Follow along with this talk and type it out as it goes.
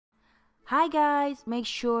Hi guys, make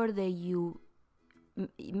sure that you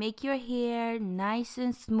make your hair nice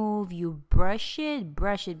and smooth. You brush it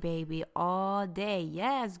baby, all day.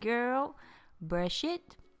 Yes girl, brush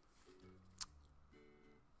it.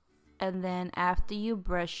 And then after you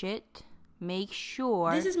brush it, make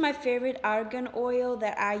sure. This is my favorite argan oil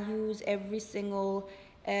that I use every single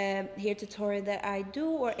hair tutorial that I do,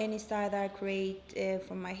 or any style that I create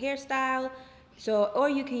for my hairstyle. So, or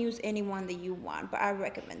you can use any one that you want, but I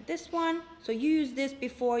recommend this one. So you use this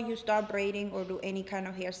before you start braiding or do any kind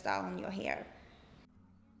of hairstyle on your hair.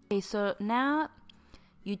 Okay, so now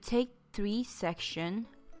you take 3 sections,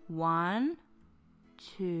 1,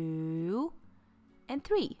 2, and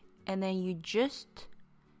 3. And then you just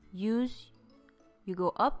you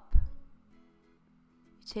go up,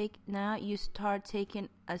 now you start taking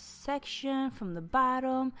a section from the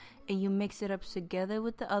bottom and you mix it up together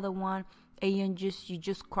with the other one, and you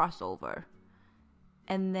just cross over.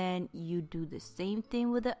 And then you do the same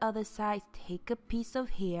thing with the other side. Take a piece of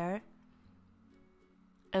hair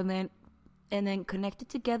and then connect it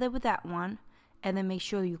together with that one, and then make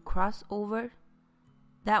sure you cross over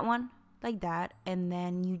that one like that, and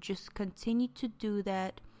then you just continue to do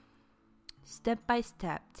that step by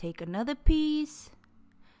step. Take another piece,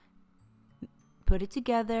 put it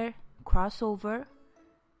together, cross over,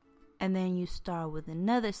 and then you start with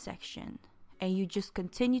another section, and you just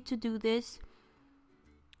continue to do this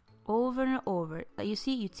over and over. Like you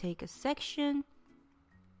see, you take a section,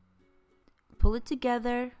 pull it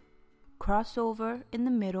together, cross over in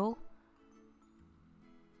the middle,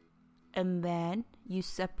 and then you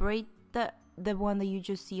separate the one that you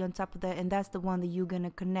just see on top of that, and that's the one that you're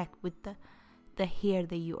gonna connect with the hair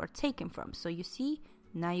that you are taking from. So you see,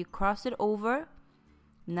 now you cross it over.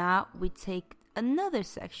 Now we take another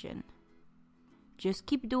section. Just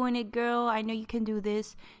keep doing it, girl. I know you can do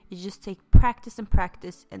this. You just take practice and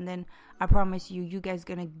practice, and then I promise you guys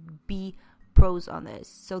gonna be pros on this.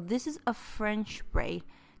 So this is a French braid,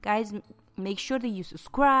 guys. Make sure that you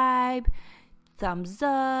subscribe, thumbs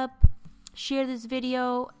up, share this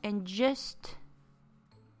video, and just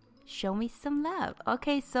show me some love.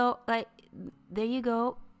 Okay, so like there you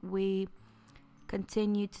go. We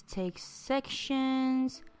continue to take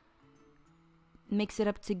sections, mix it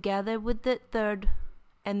up together with the third,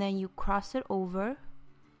 and then you cross it over.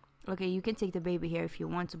 Okay, you can take the baby hair if you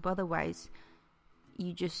want to, but otherwise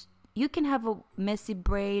you can have a messy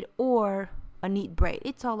braid or a neat braid.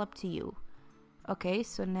 It's all up to you. Okay,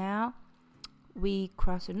 so now we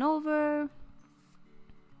cross it over.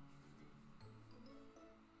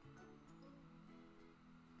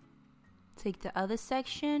 Take the other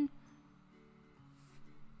section.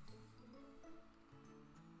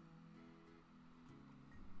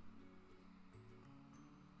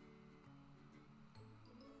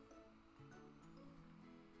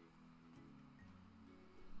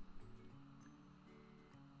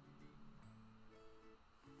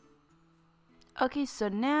 Okay, so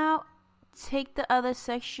now take the other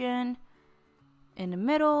section in the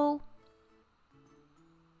middle.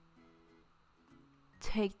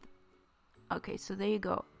 Okay, so there you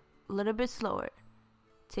go. A little bit slower.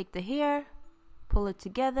 Take the hair, pull it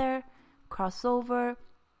together, cross over,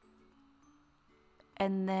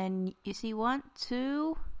 and then you see 1,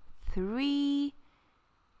 2, 3.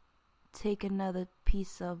 Take another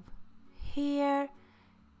piece of hair.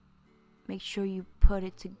 Make sure you put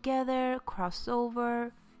it together, cross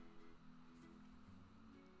over.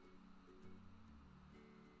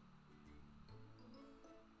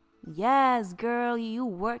 Yes, girl, you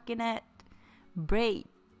working at braid.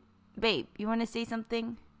 Babe, you want to say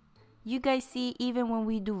something? You guys see, even when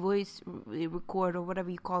we do voice record or whatever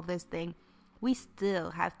you call this thing, we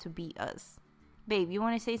still have to be us. Babe, you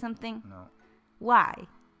want to say something? No. Why?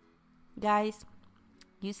 Guys,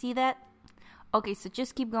 you see that? Okay, so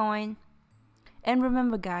just keep going. And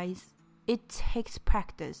remember, guys, it takes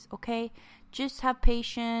practice, okay? Just have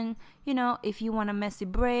patience. You know, if you want a messy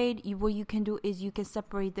braid, what you can do is you can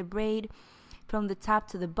separate the braid from the top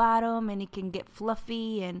to the bottom, and it can get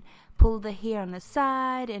fluffy, and pull the hair on the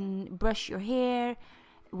side and brush your hair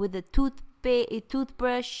with a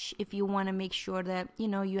toothbrush if you want to make sure that, you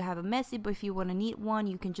know, you have a messy. But if you want a neat one,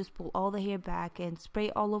 you can just pull all the hair back and spray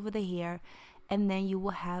all over the hair, and then you will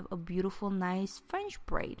have a beautiful, nice French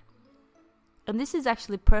braid. And this is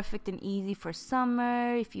actually perfect and easy for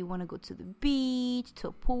summer, if you want to go to the beach, to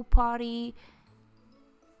a pool party.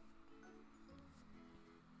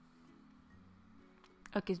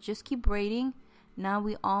 Okay, just keep braiding. Now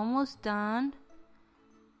we almost done.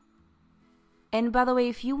 And by the way,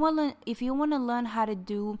 if you want to learn how to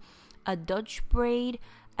do a Dutch braid,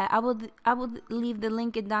 I will leave the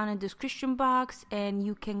link down in the description box, and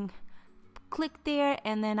you can click there,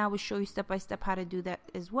 and then I will show you step by step how to do that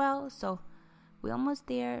as well. So we're almost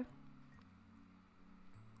there.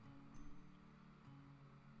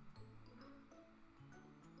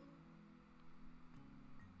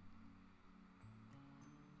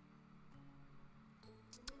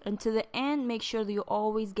 And to the end, make sure that you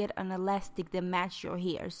always get an elastic that matches your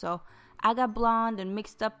hair. So I got blonde and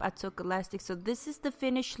mixed up, I took elastic. So this is the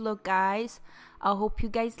finished look, guys. I hope you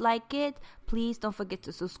guys like it. Please don't forget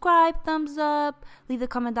to subscribe, thumbs up, leave a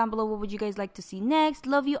comment down below what would you guys like to see next.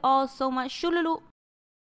 Love you all so much. Shululu.